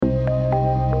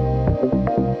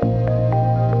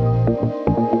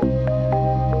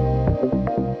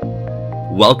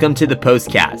Welcome to the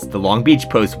Postcast, the Long Beach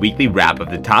Post weekly wrap of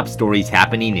the top stories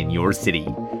happening in your city.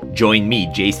 Join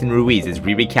me, Jason Ruiz, as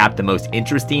we recap the most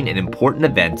interesting and important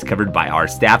events covered by our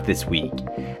staff this week,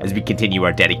 as we continue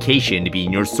our dedication to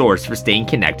being your source for staying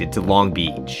connected to Long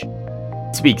Beach.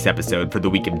 This week's episode for the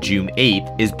week of June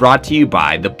 8th is brought to you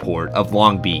by the Port of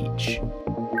Long Beach.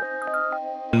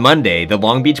 On Monday, the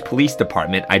Long Beach Police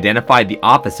Department identified the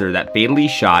officer that fatally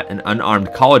shot an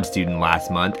unarmed college student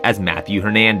last month as Matthew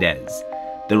Hernandez.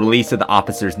 The release of the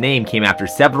officer's name came after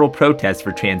several protests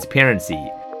for transparency,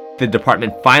 the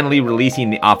department finally releasing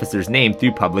the officer's name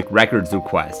through public records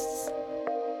requests.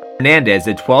 Hernandez,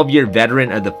 a 12-year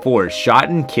veteran of the force, shot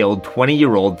and killed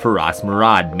 20-year-old Faraz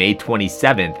Murad May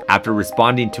 27th after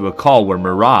responding to a call where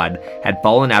Murad had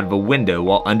fallen out of a window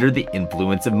while under the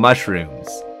influence of mushrooms.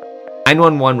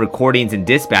 911 recordings and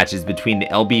dispatches between the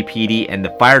LBPD and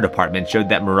the fire department showed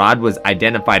that Murad was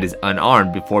identified as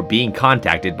unarmed before being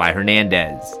contacted by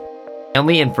Hernandez.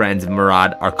 Family and friends of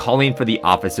Murad are calling for the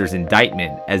officer's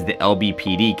indictment as the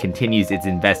LBPD continues its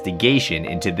investigation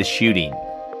into the shooting.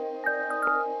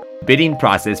 The bidding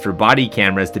process for body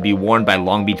cameras to be worn by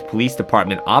Long Beach Police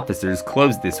Department officers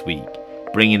closed this week,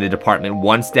 bringing the department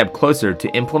one step closer to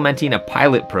implementing a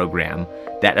pilot program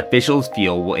that officials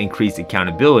feel will increase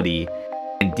accountability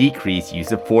and decrease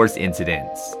use of force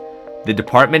incidents. The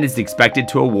department is expected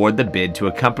to award the bid to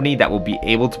a company that will be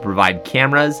able to provide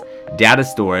cameras, data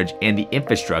storage, and the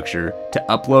infrastructure to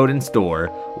upload and store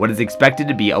what is expected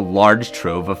to be a large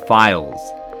trove of files.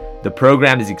 The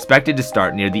program is expected to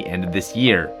start near the end of this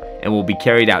year and will be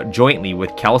carried out jointly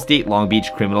with Cal State Long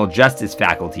Beach Criminal Justice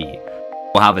faculty,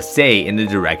 who will have a say in the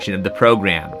direction of the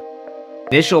program.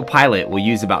 The initial pilot will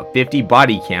use about 50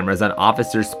 body cameras on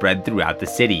officers spread throughout the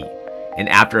city, and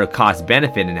after a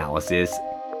cost-benefit analysis,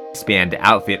 expand to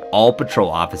outfit all patrol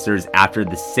officers after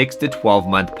the 6 to 12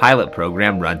 month pilot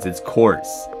program runs its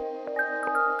course.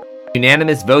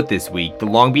 Unanimous vote this week, the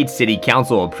Long Beach City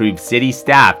Council approved city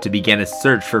staff to begin a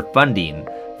search for funding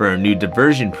for a new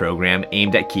diversion program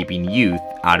aimed at keeping youth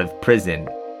out of prison.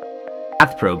 The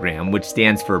PATH program, which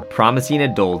stands for Promising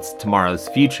Adults Tomorrow's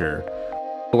Future,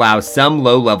 allows some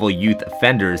low-level youth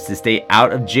offenders to stay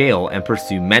out of jail and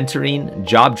pursue mentoring,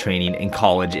 job training, and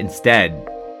college instead.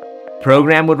 The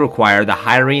program would require the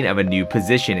hiring of a new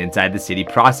position inside the city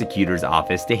prosecutor's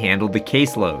office to handle the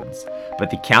caseloads, but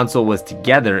the council was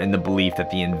together in the belief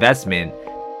that the investment,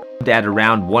 at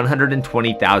around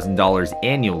 $120,000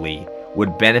 annually,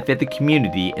 would benefit the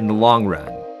community in the long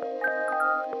run.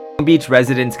 Long Beach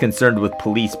residents concerned with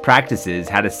police practices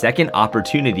had a second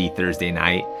opportunity Thursday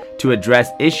night to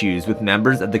address issues with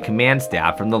members of the command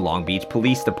staff from the Long Beach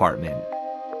Police Department.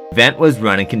 The event was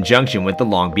run in conjunction with the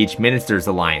Long Beach Ministers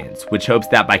Alliance, which hopes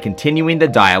that by continuing the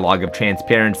dialogue of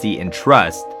transparency and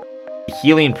trust, the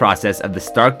healing process of the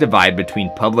stark divide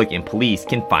between public and police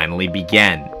can finally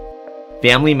begin.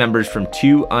 Family members from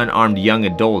two unarmed young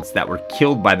adults that were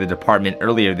killed by the department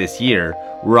earlier this year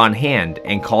were on hand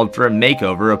and called for a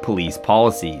makeover of police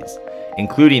policies,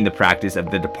 including the practice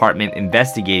of the department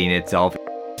investigating itself in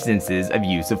instances of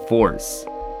use of force.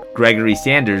 Gregory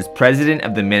Sanders, president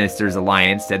of the Ministers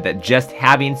Alliance, said that just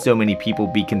having so many people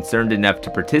be concerned enough to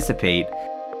participate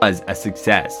was a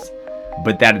success,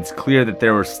 but that it's clear that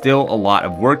there was still a lot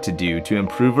of work to do to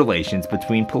improve relations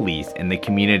between police and the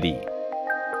community.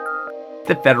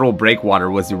 The federal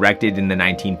breakwater was erected in the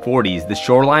 1940s, the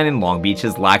shoreline in Long Beach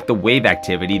has lacked the wave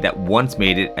activity that once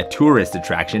made it a tourist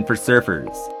attraction for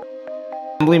surfers.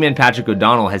 Assemblyman Patrick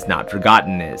O'Donnell has not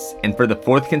forgotten this, and for the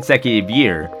fourth consecutive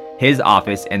year, his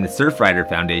office and the Surfrider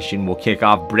Foundation will kick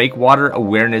off Breakwater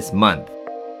Awareness Month,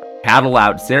 a paddle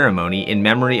out ceremony in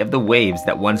memory of the waves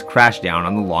that once crashed down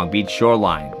on the Long Beach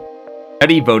shoreline.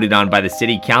 Study voted on by the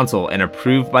City Council and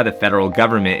approved by the federal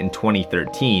government in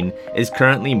 2013 is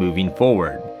currently moving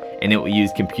forward, and it will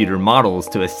use computer models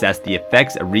to assess the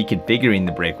effects of reconfiguring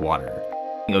the breakwater.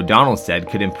 O'Donnell said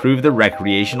could improve the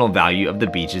recreational value of the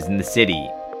beaches in the city.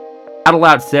 The Paddle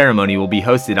Out ceremony will be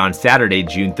hosted on Saturday,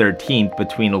 June 13th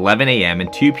between 11 a.m.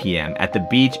 and 2 p.m. at the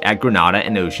beach at Granada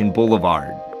and Ocean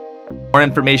Boulevard. For more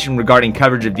information regarding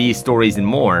coverage of these stories and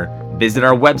more, visit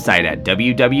our website at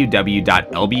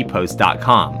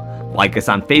www.lbpost.com, like us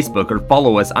on Facebook or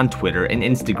follow us on Twitter and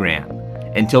Instagram.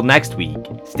 Until next week,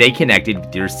 stay connected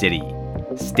with your city.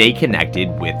 Stay connected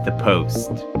with the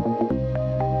Post.